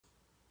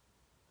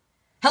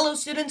Hello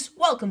students,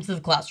 welcome to the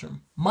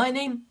classroom. My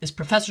name is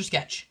Professor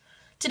Sketch.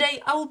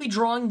 Today I will be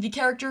drawing the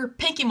character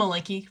Pinky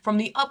Malinky from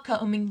the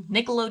upcoming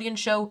Nickelodeon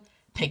show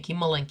Pinky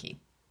Malinky.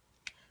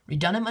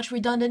 Redundant? Much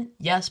redundant?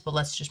 Yes, but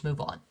let's just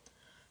move on.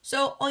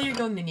 So all you're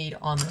going to need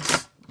on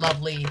this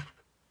lovely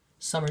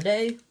summer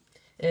day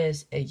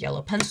is a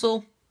yellow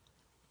pencil,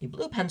 a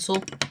blue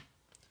pencil,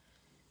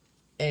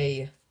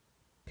 a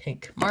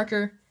pink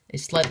marker, a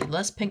slightly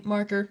less pink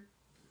marker,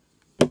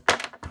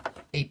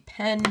 a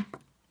pen,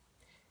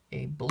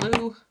 a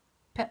blue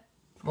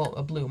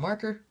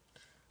marker,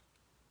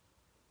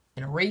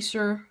 an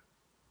eraser,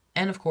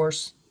 and of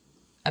course,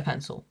 a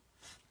pencil.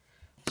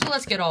 So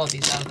let's get all of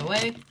these out of the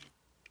way.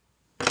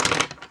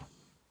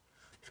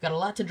 We've got a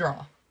lot to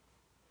draw.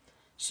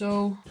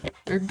 So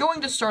we're going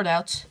to start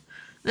out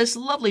this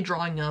lovely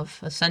drawing of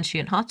a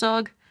sentient hot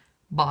dog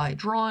by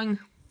drawing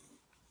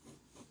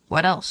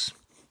what else?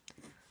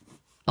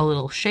 A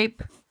little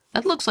shape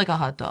that looks like a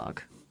hot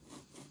dog.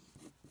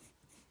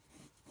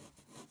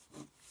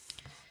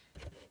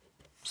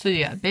 So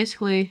yeah,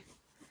 basically,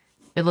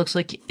 it looks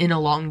like an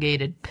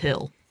elongated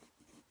pill.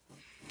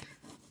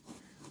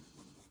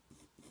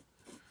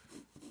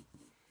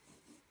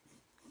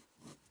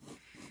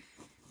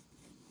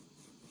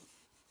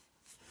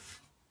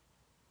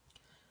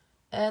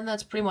 And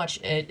that's pretty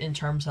much it in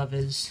terms of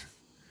his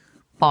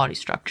body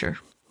structure.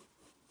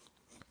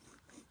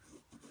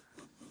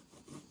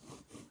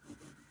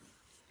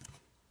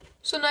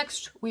 So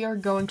next, we are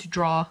going to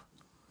draw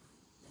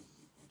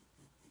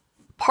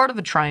part of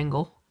a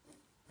triangle.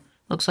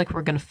 Looks like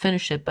we're going to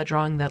finish it by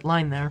drawing that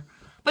line there.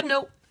 But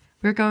no,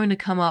 we're going to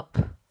come up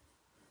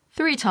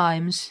 3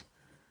 times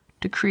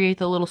to create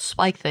the little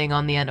spike thing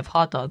on the end of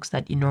hot dogs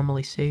that you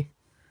normally see.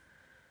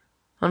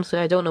 Honestly,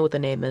 I don't know what the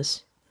name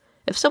is.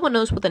 If someone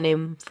knows what the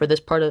name for this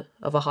part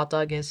of a hot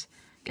dog is,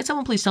 can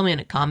someone please tell me in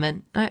a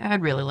comment?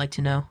 I'd really like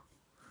to know.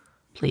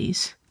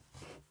 Please.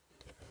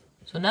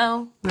 So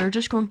now, we're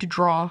just going to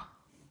draw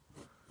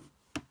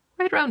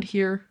right around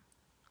here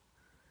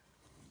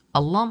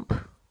a lump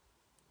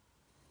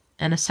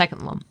and a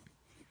second lump,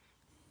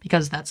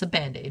 because that's a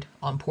band-aid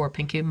on poor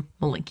Pinky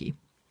Malinky.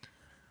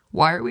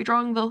 Why are we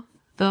drawing the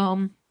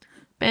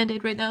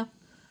band-aid right now?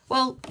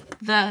 Well,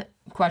 that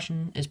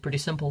question is pretty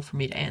simple for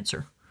me to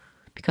answer,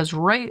 because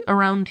right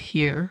around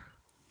here,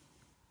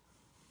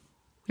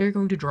 we're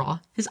going to draw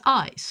his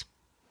eyes.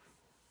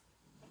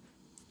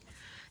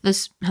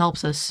 This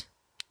helps us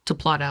to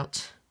plot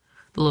out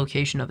the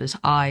location of his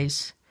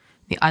eyes.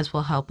 The eyes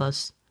will help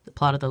us to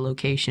plot out the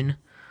location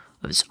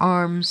of his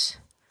arms,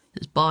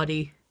 his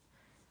body,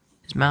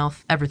 his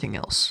mouth, everything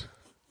else.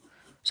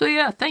 So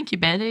yeah, thank you,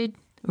 Band-Aid.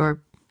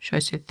 Or should I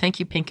say thank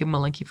you, Pinky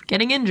Malinky, for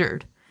getting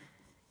injured.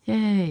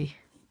 Yay.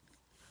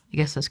 I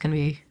guess that's gonna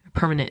be a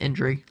permanent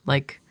injury,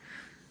 like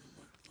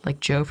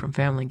Joe from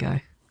Family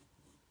Guy.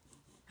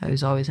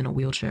 He's always in a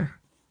wheelchair.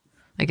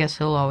 I guess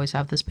he'll always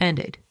have this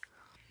Band-Aid.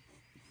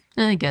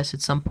 And I guess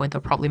at some point they'll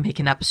probably make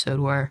an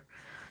episode where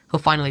he'll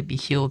finally be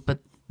healed, but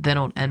then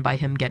it'll end by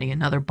him getting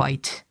another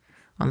bite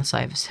on the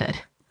side of his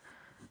head.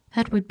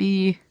 That would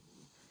be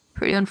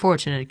pretty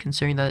unfortunate,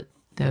 considering that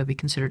would be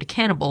considered a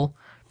cannibal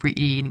for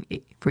eating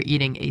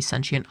a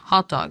sentient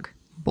hot dog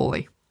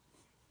boy.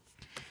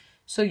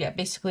 So yeah,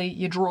 basically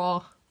you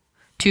draw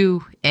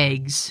 2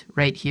 eggs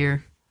right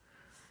here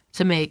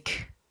to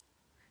make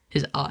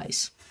his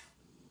eyes.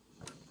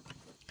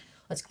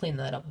 Let's clean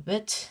that up a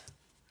bit.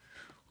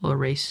 We'll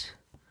erase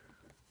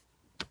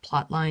the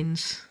plot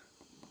lines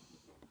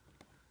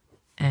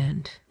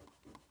and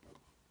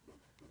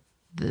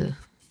the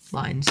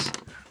lines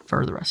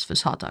for the rest of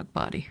his hot dog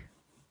body.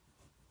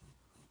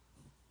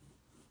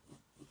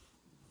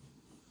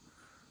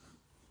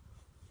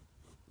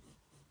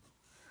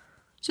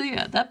 So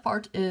yeah, that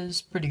part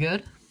is pretty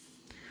good.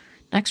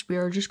 Next, we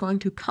are just going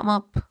to come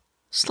up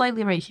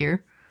slightly right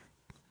here,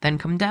 then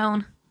come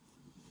down,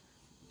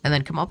 and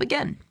then come up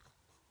again,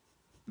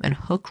 and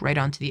hook right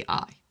onto the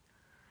eye.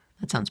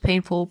 That sounds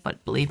painful,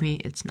 but believe me,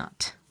 it's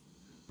not.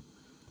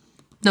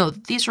 No,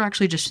 these are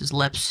actually just his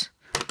lips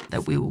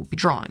that we will be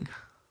drawing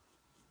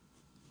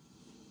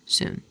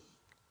soon.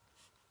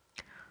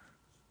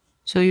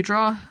 So you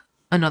draw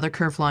another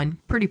curved line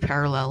pretty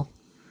parallel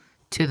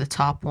to the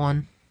top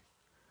one,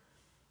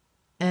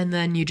 and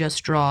then you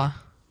just draw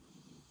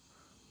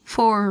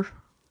 4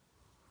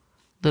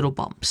 little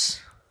bumps.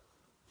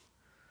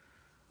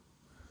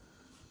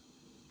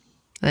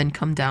 Then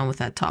come down with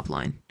that top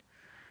line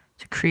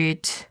to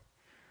create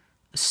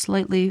a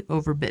slightly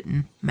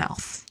overbitten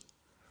mouth.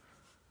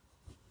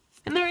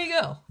 And there you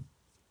go.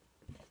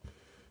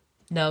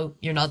 No,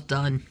 you're not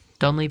done.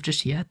 Don't leave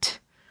just yet.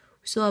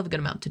 We still have a good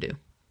amount to do.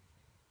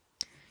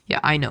 Yeah,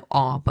 I know,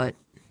 but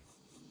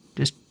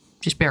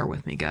just bear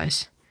with me,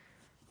 guys.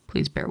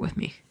 Please bear with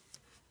me.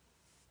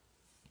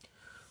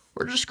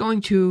 We're just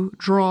going to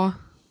draw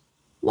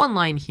 1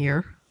 line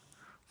here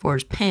for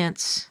his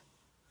pants.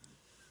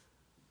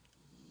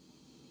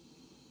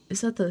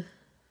 Is that the...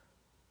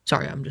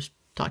 Sorry, I'm just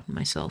talking to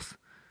myself.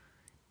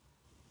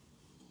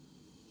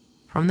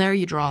 From there,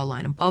 you draw a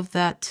line above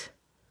that,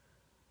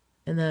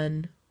 and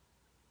then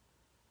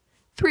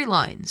 3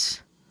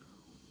 lines.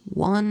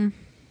 1,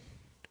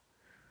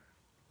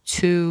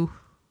 2,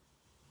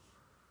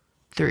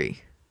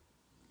 3.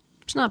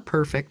 It's not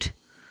perfect,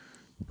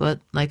 but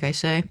like I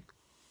say,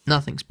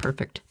 nothing's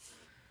perfect.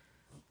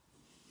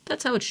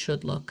 That's how it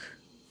should look.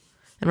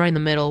 And right in the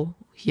middle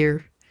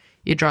here,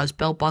 you draw his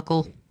belt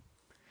buckle,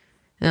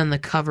 and then the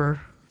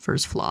cover for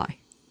his fly.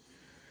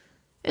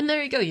 And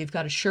there you go, you've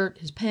got his shirt,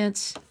 his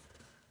pants.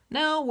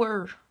 Now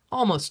we're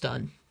almost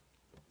done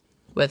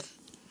with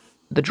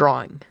the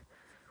drawing.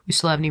 We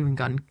still haven't even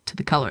gotten to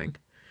the coloring.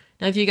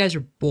 Now if you guys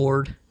are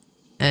bored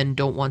and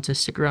don't want to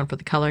stick around for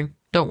the coloring,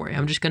 don't worry,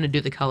 I'm just going to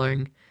do the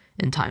coloring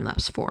in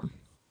time-lapse form.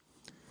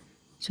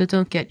 So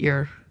don't get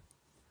your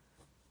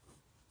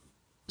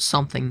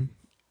something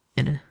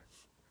in a...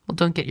 Well,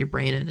 don't get your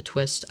brain in a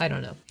twist. I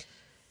don't know.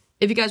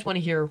 If you guys want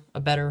to hear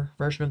a better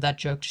version of that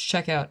joke, just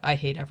check out I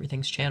Hate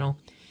Everything's channel.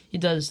 He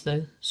does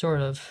the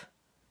sort of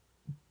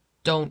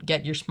don't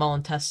get your small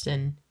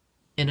intestine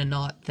in a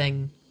knot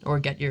thing, or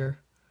get your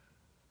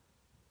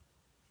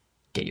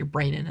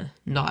brain in a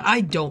knot.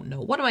 I don't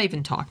know. What am I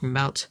even talking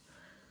about?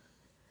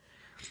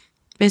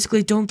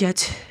 Basically, don't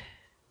get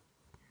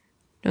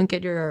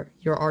your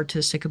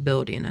artistic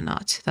ability in a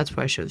knot. That's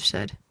what I should have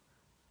said.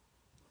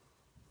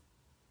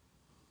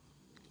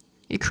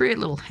 You create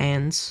little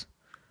hands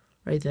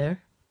right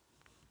there.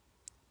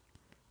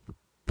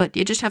 But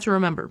you just have to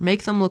remember,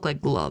 make them look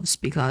like gloves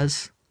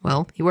because,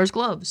 well, he wears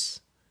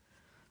gloves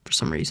for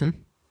some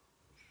reason.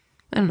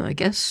 I don't know, I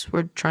guess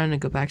we're trying to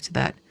go back to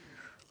that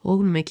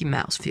old Mickey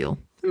Mouse feel.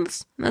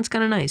 That's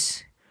kind of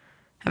nice,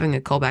 having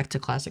a callback to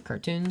classic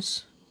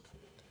cartoons.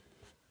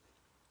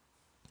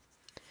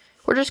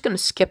 We're just going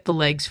to skip the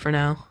legs for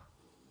now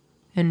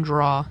and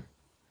draw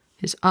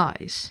his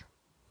eyes.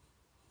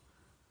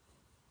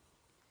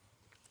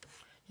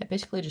 Yeah,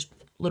 basically just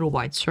little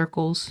wide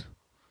circles.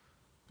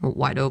 Well,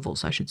 wide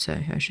ovals, I should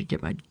say. I should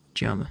get my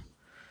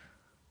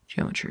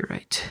geometry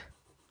right.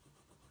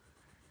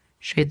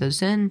 Shade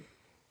those in.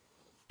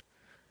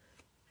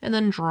 And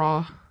then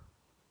draw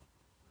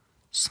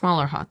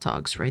smaller hot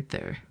dogs right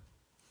there.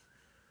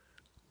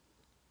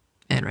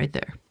 And right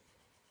there.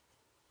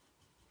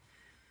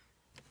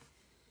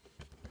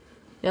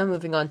 Now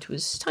moving on to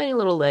his tiny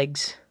little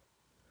legs.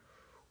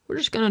 We're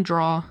just going to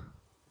draw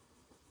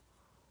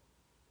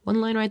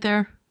one line right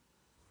there.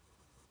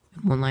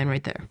 And one line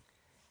right there.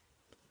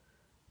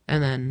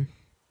 And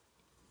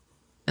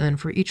then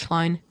for each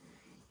line,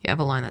 you have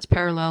a line that's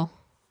parallel.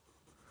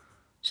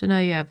 So now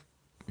you have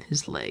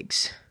his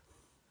legs.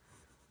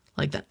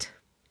 Like that.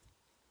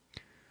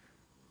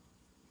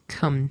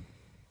 Come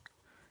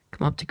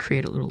up to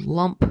create a little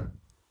lump.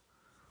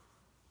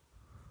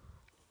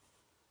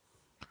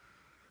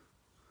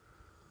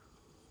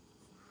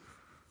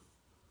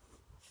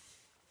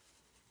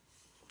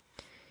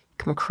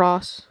 Come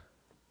across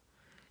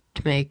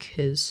to make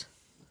his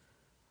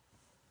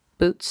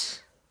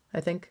boots,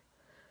 I think.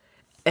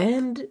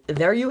 And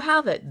there you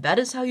have it. That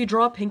is how you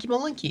draw Pinky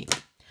Malinky.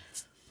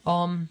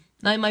 Now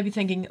you might be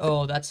thinking,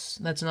 oh, that's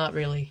not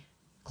really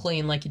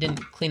clean, like you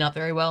didn't clean up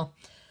very well.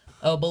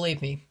 Oh,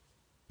 believe me,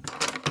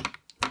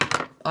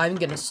 I'm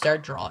gonna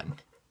start drawing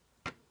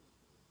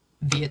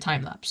via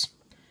time-lapse.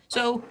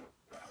 So,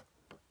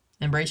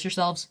 embrace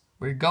yourselves.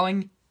 We're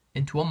going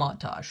into a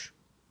montage.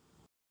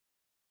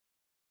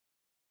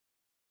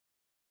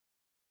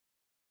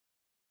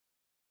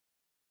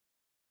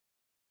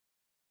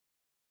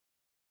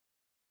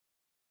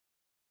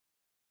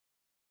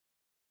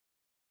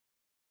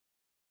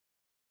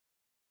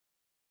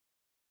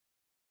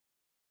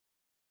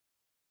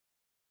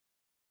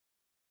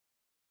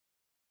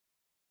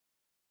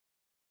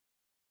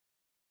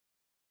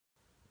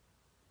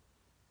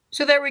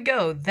 So there we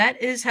go.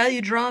 That is how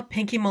you draw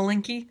Pinky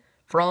Malinky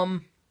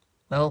from,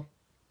 well,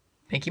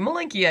 Pinky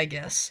Malinky, I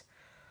guess.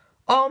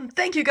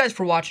 Thank you guys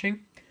for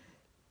watching.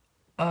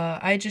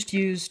 I just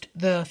used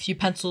the few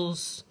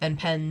pencils and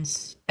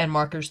pens and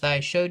markers that I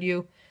showed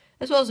you,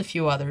 as well as a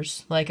few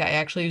others. Like, I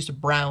actually used a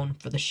brown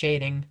for the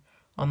shading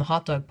on the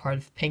hot dog part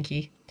of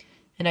Pinky,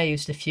 and I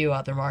used a few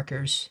other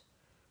markers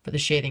for the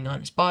shading on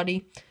his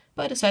body.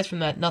 But aside from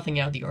that, nothing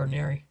out of the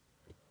ordinary.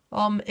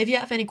 If you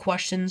have any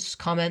questions,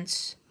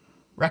 comments,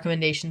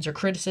 recommendations, or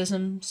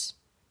criticisms,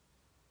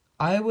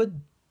 I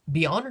would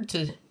be honored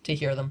to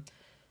hear them.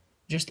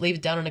 Just leave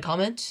it down in a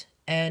comment,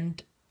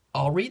 and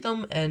I'll read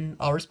them, and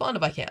I'll respond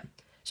if I can.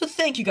 So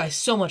thank you guys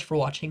so much for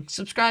watching.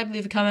 Subscribe,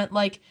 leave a comment,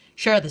 like,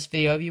 share this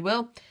video if you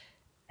will.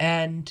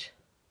 And,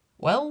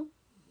 well,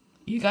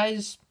 you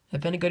guys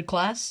have been a good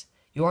class.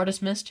 You are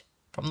dismissed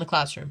from the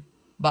classroom.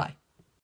 Bye.